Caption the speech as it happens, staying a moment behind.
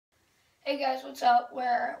Hey guys, what's up?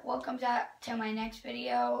 Welcome back to my next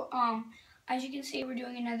video. As you can see, we're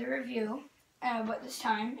doing another review, but this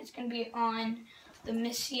time it's gonna be on the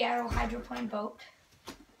Miss Seattle hydroplane boat.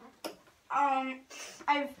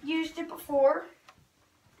 I've used it before,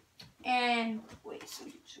 and wait,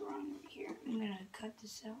 something's wrong here. I'm gonna cut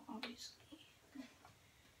this out, obviously.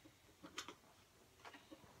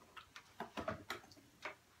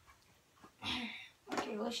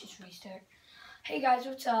 Okay, let's just restart. Hey guys,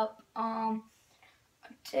 what's up?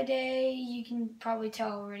 Today, you can probably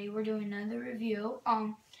tell already, we're doing another review.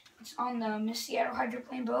 It's on the Miss Seattle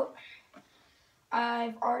hydroplane boat.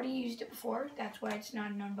 I've already used it before, that's why it's not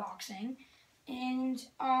an unboxing. And,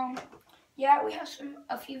 yeah, we have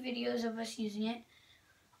a few videos of us using it.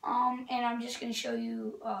 And I'm just going to show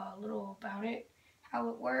you a little about it, how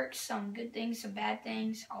it works, some good things, some bad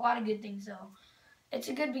things, a lot of good things though. It's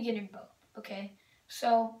a good beginner boat, okay?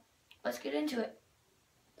 So, let's get into it.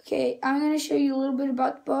 Okay, I'm going to show you a little bit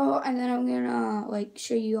about the boat, and then I'm going to,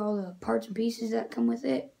 show you all the parts and pieces that come with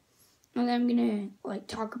it. And then I'm going to,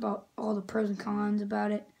 talk about all the pros and cons about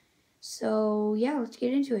it. So, yeah, let's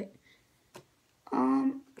get into it.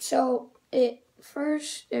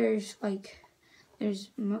 First, there's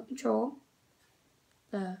remote control,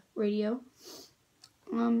 the radio.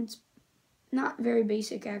 It's not very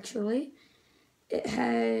basic, actually. It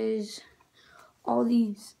has all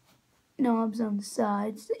these knobs on the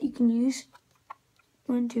sides that you can use.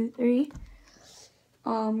 1, 2, 3.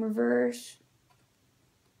 Reverse,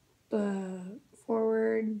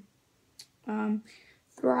 forward,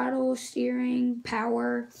 throttle, steering,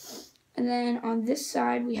 power, and then on this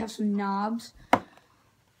side we have some knobs,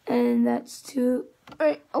 and that's to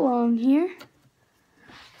right along here,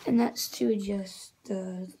 and that's to adjust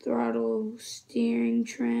the throttle, steering,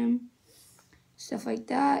 trim, stuff like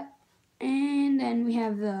that. And then we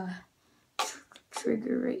have the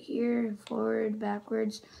trigger right here, forward,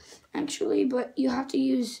 backwards, actually, but you have to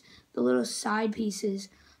use the little side pieces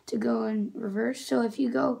to go in reverse. So if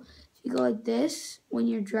you go like this when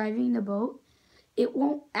you're driving the boat, it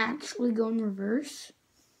won't actually go in reverse.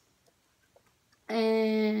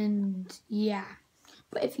 And yeah,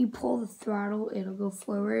 but if you pull the throttle, it'll go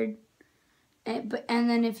forward. And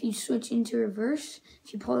then if you switch into reverse,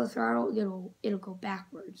 if you pull the throttle, it'll go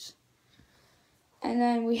backwards. And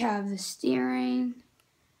then we have the steering,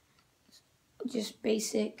 just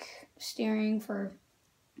basic steering for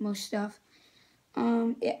most stuff.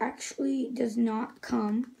 It actually does not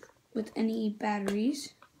come with any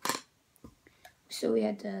batteries, so we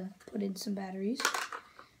had to put in some batteries.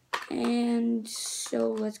 And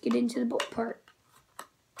so let's get into the boat part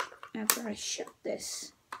after I shut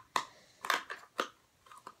this.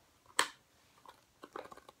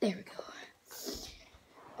 There we go.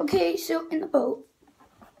 Okay, so in the boat,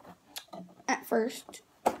 at first,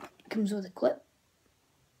 it comes with a clip.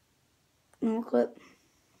 Normal clip.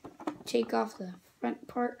 Take off the front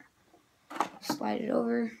part, slide it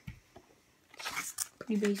over.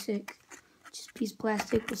 Pretty basic. Just a piece of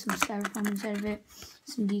plastic with some styrofoam inside of it,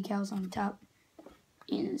 some decals on the top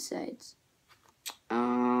and the sides.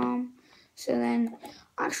 So then,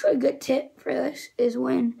 actually a good tip for this is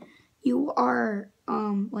when you are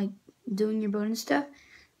doing your boat and stuff,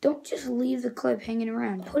 don't just leave the clip hanging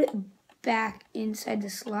around. Put it back inside the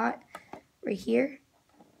slot right here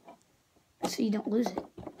so you don't lose it.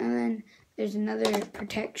 And then there's another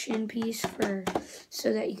protection piece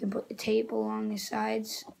so that you can put the tape along the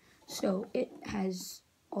sides so it has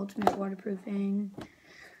ultimate waterproofing.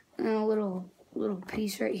 And a little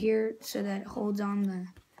piece right here so that it holds on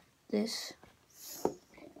this.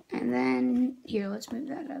 And then here, let's move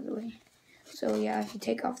that out of the way. So yeah, if you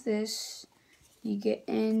take off this, you get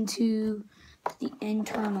into the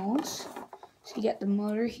internals. So you got the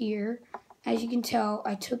motor here. As you can tell,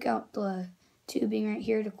 I took out the tubing right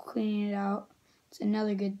here to clean it out. It's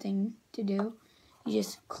another good thing to do. You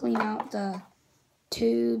just clean out the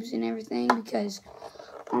tubes and everything, because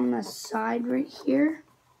on the side right here,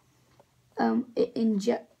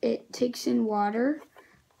 it takes in water,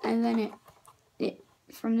 and then it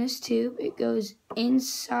from this tube it goes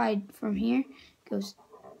inside from here, goes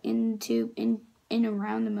into in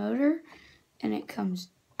around the motor, and it comes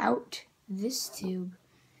out this tube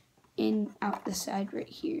in out the side right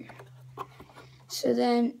here. So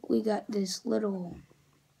then we got this little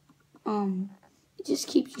it just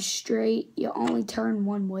keeps you straight, you only turn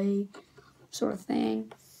one way sort of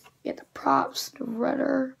thing. You got the props, the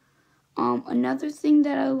rudder. Another thing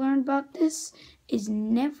that I learned about this is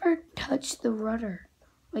never touch the rudder.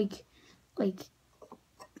 Like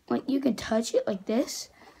you can touch it like this,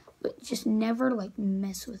 but just never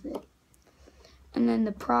mess with it. And then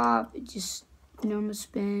the prop, it just normal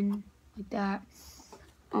spin, like that.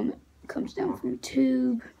 It comes down from the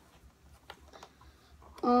tube.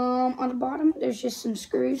 On the bottom, there's just some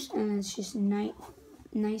screws, and it's just a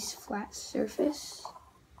nice flat surface.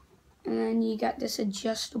 And then you got this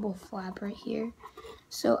adjustable flap right here.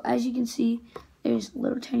 So as you can see, there's a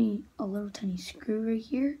little tiny screw right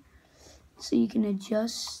here. So you can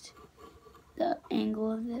adjust the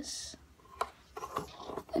angle of this.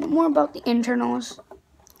 And more about the internals.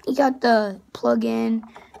 You got the plug-in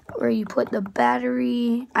where you put the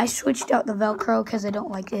battery. I switched out the Velcro because I don't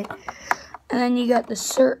like it. And then you got the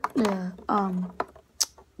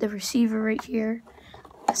receiver right here.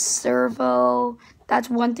 A servo. That's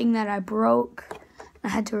one thing that I broke. I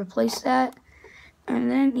had to replace that. And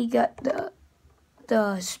then you got the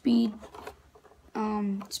speed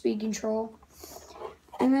control.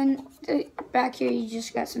 And then back here you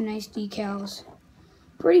just got some nice decals.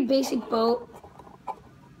 Pretty basic boat.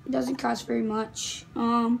 It doesn't cost very much.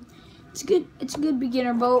 It's a good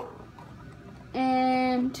beginner boat.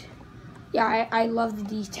 And yeah, I love the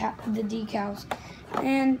decals.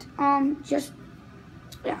 And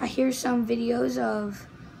here's some videos of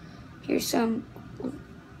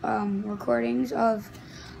recordings of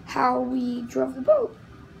how we drove the boat.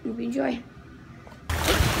 Hope you enjoy.